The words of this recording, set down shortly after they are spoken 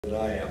than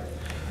I am.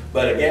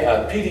 But again,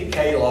 a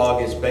PDK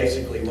log is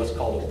basically what's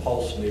called a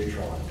pulse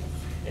neutron.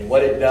 And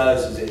what it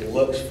does is it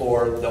looks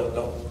for,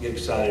 don't get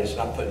excited, it's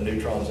not putting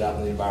neutrons out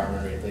in the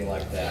environment or anything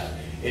like that.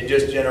 It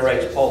just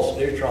generates pulse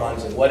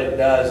neutrons, and what it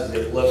does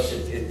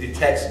is it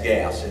detects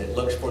gas, and it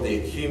looks for the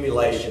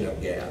accumulation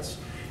of gas.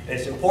 And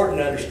it's important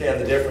to understand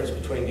the difference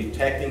between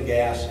detecting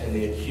gas and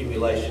the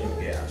accumulation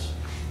of gas.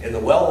 In the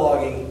well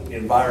logging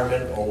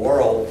environment or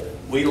world,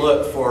 we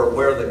look for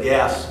where the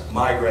gas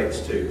migrates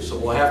to. So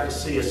we'll have to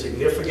see a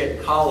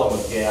significant column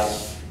of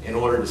gas in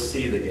order to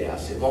see the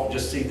gas. It won't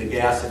just see the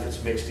gas if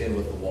it's mixed in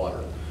with the water.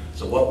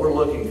 So what we're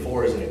looking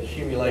for is an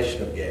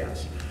accumulation of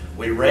gas.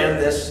 We ran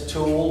this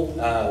tool,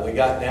 we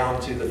got down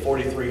to the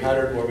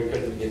 4300 where we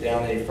couldn't get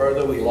down any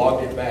further. We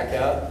logged it back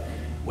up.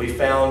 We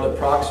found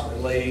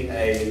approximately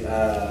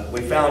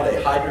we found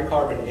a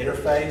hydrocarbon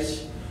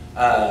interface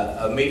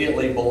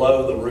immediately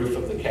below the roof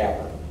of the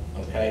cavern.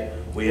 Okay?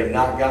 We have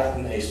not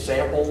gotten a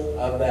sample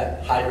of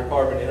that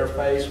hydrocarbon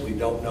interface. We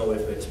don't know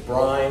if it's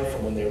brine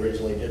from when they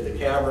originally did the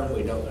cavern.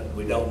 We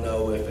don't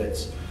know if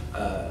it's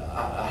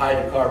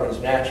hydrocarbons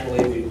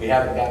naturally. We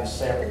haven't gotten a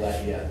sample of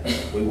that yet.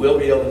 We will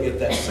be able to get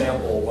that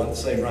sample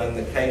once they run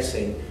the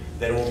casing.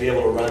 Then we'll be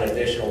able to run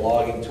additional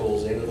logging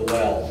tools into the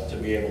well to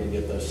be able to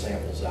get those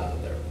samples out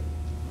of there.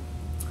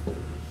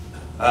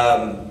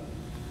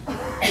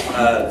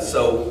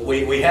 So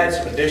we had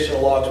some additional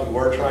logs we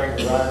were trying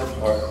to run,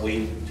 or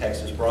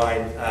Texas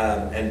Brine,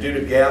 and due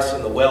to gas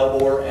in the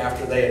wellbore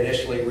after they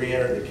initially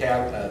re-entered the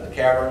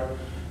cavern,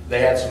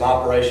 they had some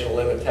operational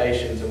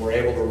limitations and were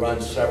able to run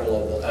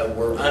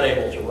were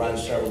unable to run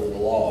several of the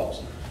logs.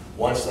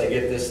 Once they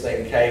get this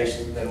thing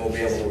cased, then we'll be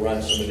able to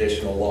run some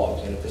additional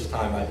logs. And at this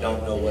time, I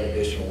don't know what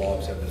additional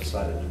logs have been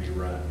decided to be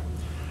run.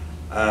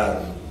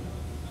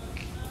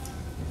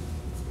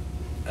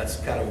 That's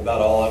kind of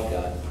about all I've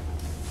got.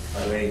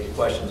 Are there any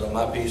questions on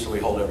my piece, or we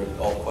hold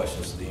all the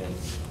questions to the end?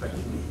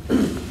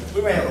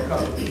 We may have a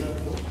couple.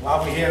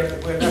 While we're here,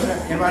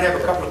 anybody have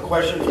a couple of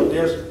questions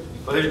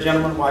for this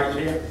gentleman while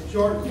he's here?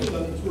 Short,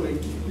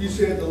 tweet. You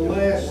said the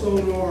last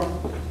sonar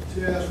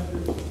test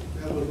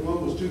that was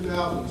run was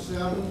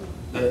 2007?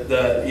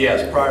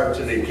 Yes, prior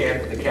to the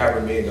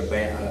cavern being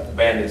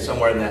abandoned,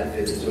 somewhere in that,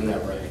 it's in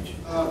that range.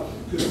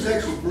 Because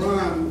Texas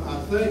Brine, I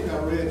think I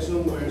read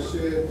somewhere,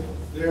 said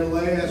their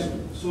last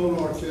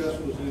sonar test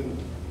was in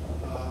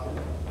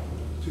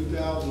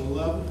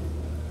 2011.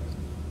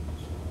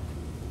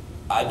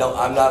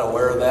 I'm not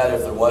aware of that.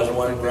 If there was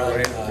one run,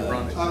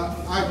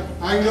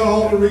 I can go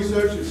home and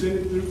research and send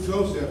it through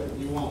COSEP if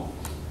you want.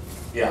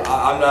 Yeah,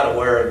 I'm not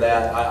aware of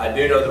that. I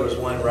do know there was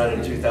one run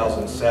in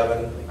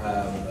 2007.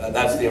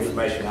 That's the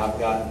information I've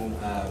gotten.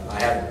 I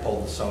haven't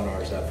pulled the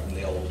sonars up from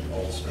the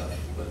old stuff,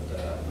 but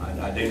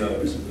I do know there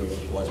was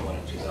one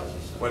in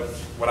 2007.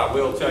 What I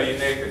will tell you,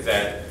 Nick, is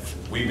that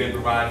we've been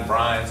providing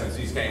Brian since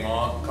he's come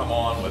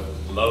on with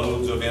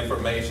loads of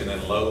information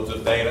and loads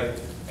of data,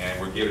 and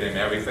we're giving him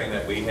everything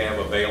that we have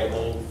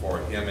available for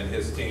him and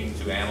his team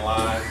to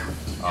analyze.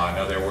 I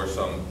know there were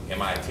some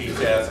MIT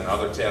tests and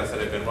other tests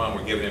that have been run.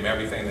 We're giving him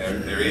everything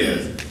that there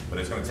is, but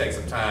it's going to take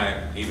some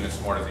time, even as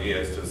smart as he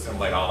is, to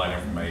assimilate all that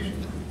information.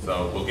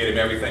 So we'll get him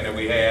everything that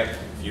we have.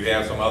 If you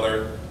have some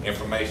other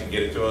information,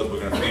 get it to us. We're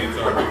going to feed it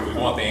to him.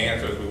 We want the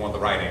answers. We want the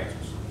right answers.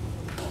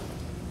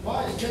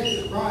 Why is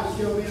Texas Brine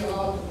still being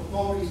allowed to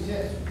perform these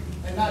tests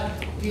and not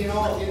being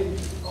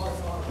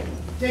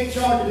take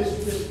charge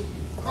of this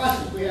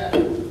process we have?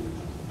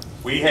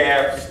 We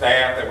have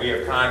staff that we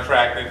have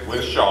contracted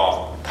with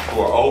Shaw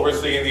who are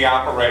overseeing the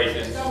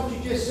operations. That's not what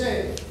you just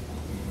said.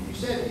 You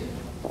said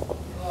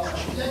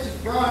Texas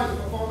Brine is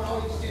performing all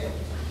these tests.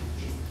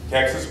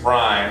 Texas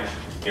Brine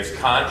is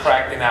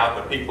contracting out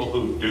the people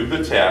who do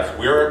the tests.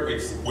 We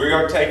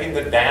are taking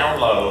the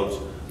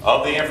downloads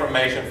of the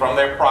information from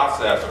their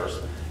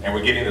processors, and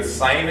we're getting the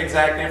same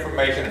exact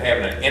information and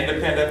having an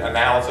independent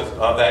analysis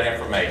of that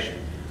information.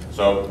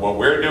 So what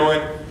we're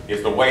doing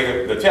is the way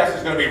that the test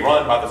is going to be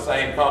run by the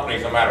same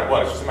companies no matter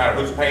what. It's just a matter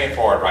of who's paying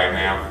for it right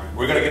now.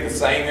 We're going to get the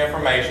same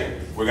information.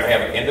 We're going to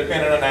have an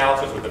independent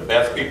analysis with the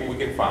best people we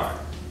can find.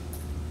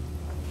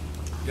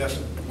 Yes.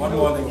 One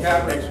more thing.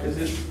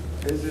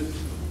 Is it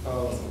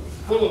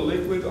full of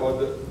liquid, or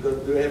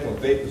do they have a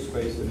vapor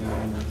space in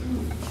there?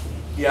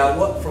 Yeah,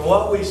 from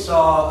what we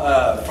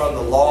saw from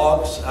the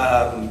logs,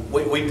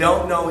 we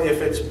don't know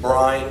if it's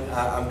brine.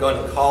 I'm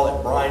going to call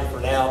it brine for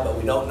now, but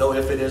we don't know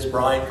if it is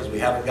brine because we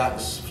haven't gotten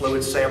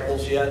fluid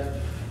samples yet.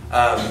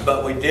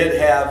 But we did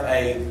have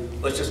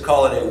let's just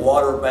call it a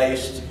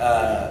water-based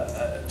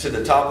to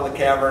the top of the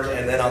cavern,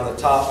 and then on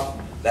the top,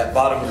 that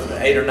bottom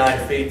 8 or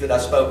 9 feet that I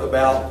spoke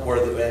about,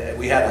 where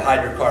we had a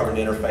hydrocarbon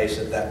interface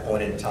at that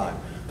point in time.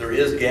 There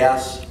is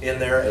gas in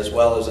there as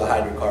well as a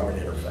hydrocarbon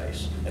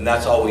interface. And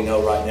that's all we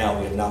know right now.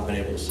 We have not been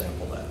able to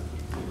sample